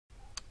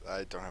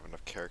I don't have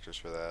enough characters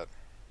for that.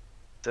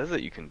 It says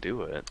that you can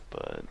do it,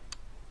 but...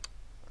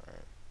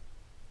 Alright.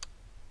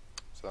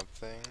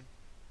 Something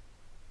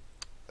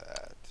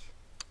that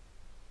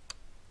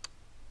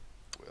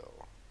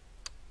will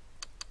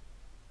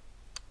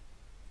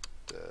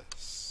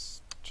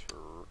destroy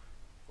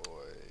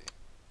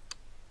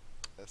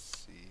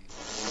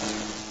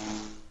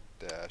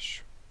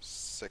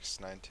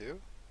SC-692?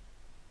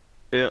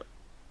 Yeah.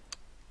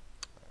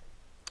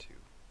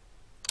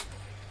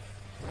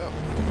 Oh.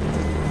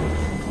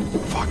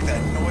 Fuck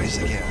that noise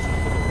again.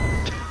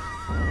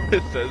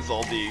 It says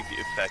all the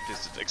effect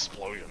is an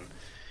explosion.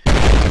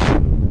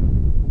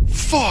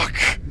 Fuck!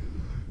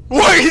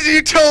 Why did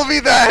you tell me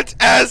that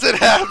as it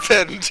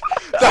happened?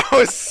 That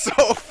was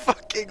so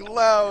fucking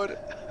loud.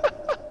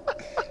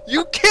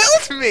 You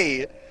killed me!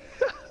 You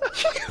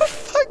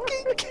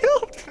fucking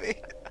killed me!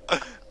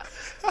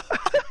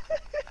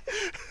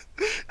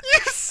 You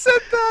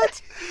said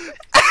that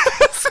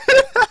as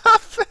it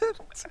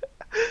happened!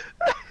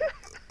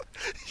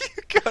 You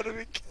gotta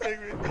be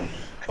kidding me.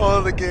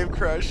 Oh, the game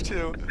crashed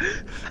too.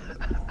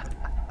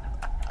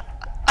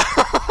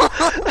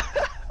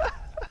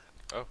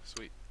 Oh,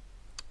 sweet.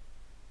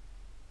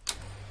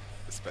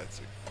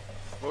 Dispensing.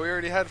 Well, we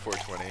already had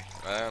 420.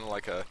 And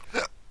like a...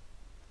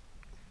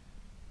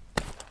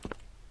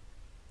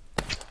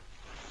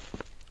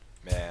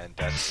 Man,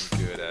 that's some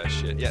good ass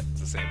shit. Yeah,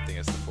 it's the same thing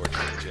as the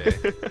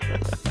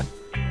 420J.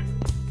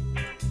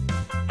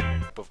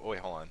 Oh, wait,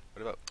 hold on.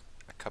 What about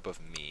a cup of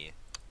me?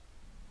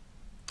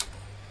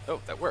 Oh,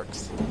 that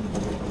works.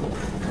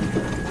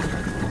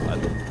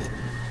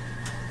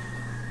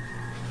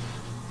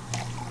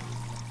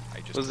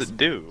 What does it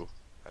do?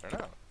 I don't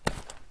know.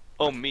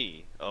 Oh,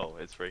 me. Oh,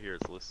 it's right here.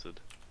 It's listed.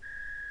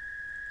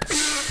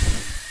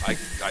 I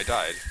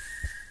died.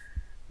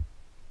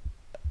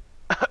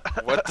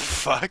 What the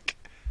fuck?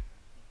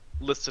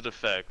 Listed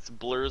effects.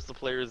 Blurs the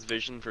player's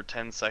vision for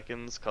 10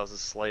 seconds,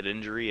 causes slight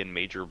injury and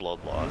major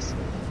blood loss.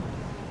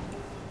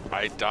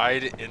 I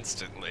died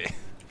instantly.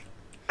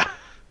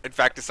 In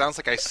fact, it sounds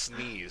like I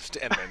sneezed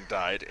and then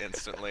died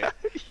instantly.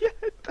 Yeah,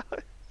 it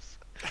does.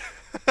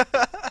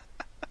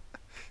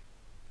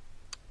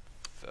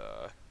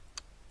 The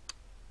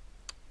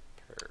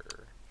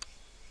perfect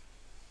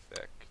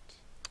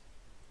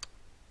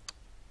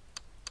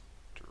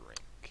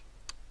drink.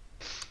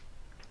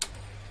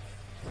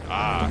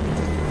 Ah.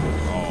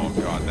 Oh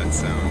god, that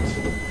sound.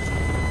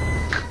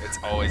 It's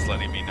always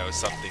letting me know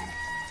something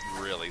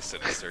really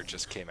sinister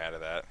just came out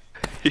of that.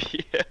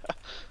 Yeah.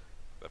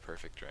 The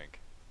perfect drink.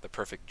 The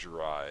perfect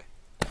dry.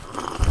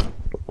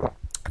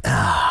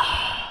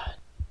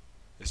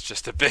 It's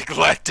just a big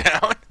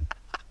letdown.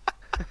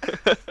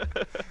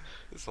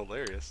 It's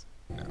hilarious.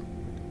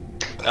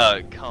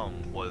 No.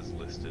 Cum was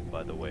listed,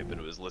 by the way, but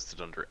it was listed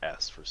under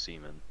S for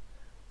semen.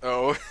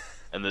 Oh.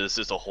 And there's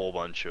just a whole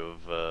bunch of,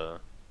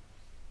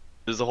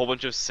 there's a whole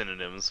bunch of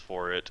synonyms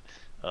for it.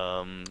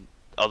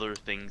 Other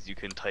things you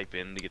can type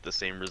in to get the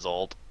same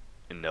result.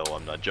 And no,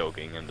 I'm not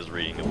joking, I'm just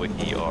reading the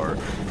wiki, are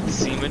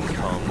semen,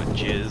 cum,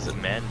 jizz,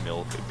 man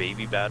milk,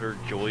 baby batter,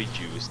 joy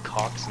juice,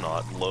 cock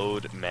snot,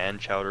 load, man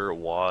chowder,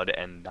 wad,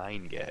 and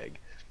 9-gag.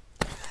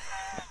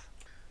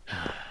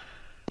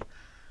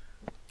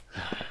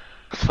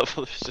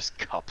 There's just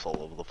cups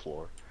all over the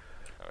floor.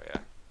 Oh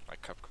yeah, my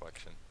cup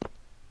collection.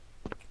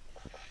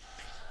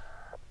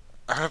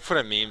 I'm gonna put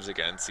in memes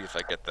again, see if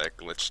I get that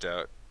glitched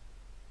out.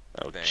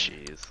 Oh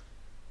jeez.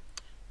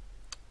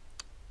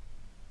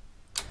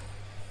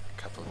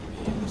 Cup of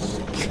memes.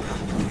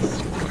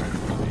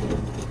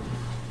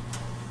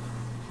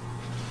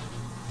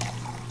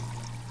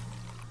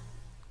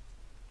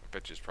 I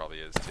bet you probably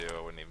is too,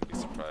 I wouldn't even be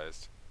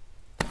surprised.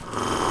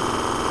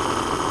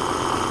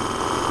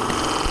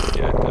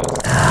 Yeah, it does.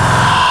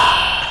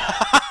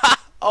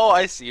 Oh,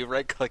 I see. You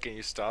right click and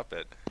you stop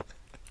it.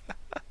 I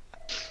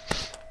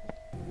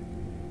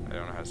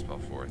don't know how to spell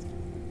fourth.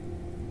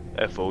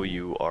 Fourth.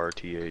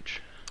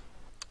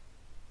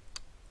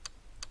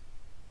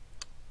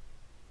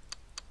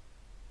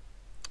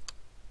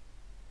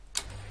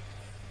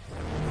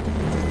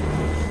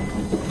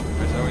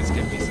 Guys always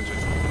give me such a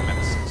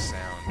menacing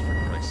sound,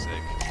 for Christ's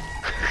sake.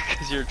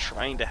 Because you're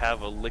trying to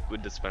have a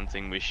liquid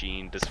dispensing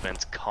machine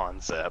dispense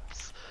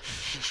concepts.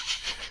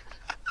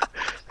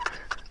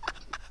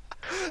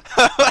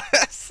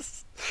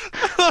 That's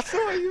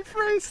the way you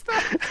phrased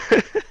that.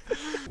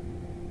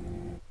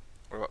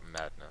 What about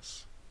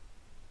madness?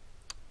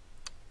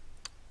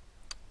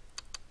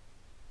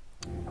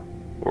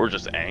 Or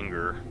just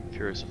anger.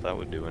 Curious if that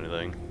would do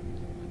anything.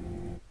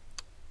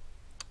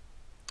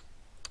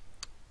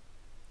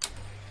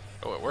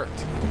 Oh, it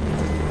worked.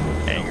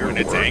 Anger when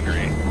it's worked?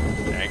 angry.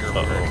 Anger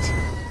Uh-oh. worked.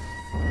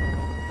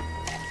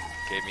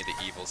 Gave me the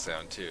evil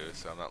sound too,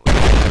 so I'm not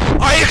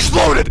listening. I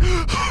exploded!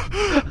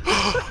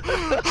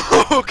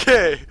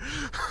 Okay.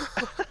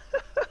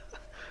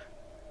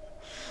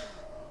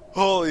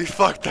 Holy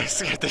fuck, that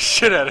scared the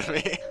shit out of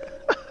me.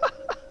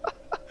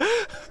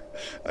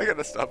 I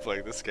gotta stop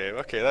playing this game.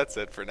 Okay, that's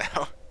it for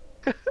now.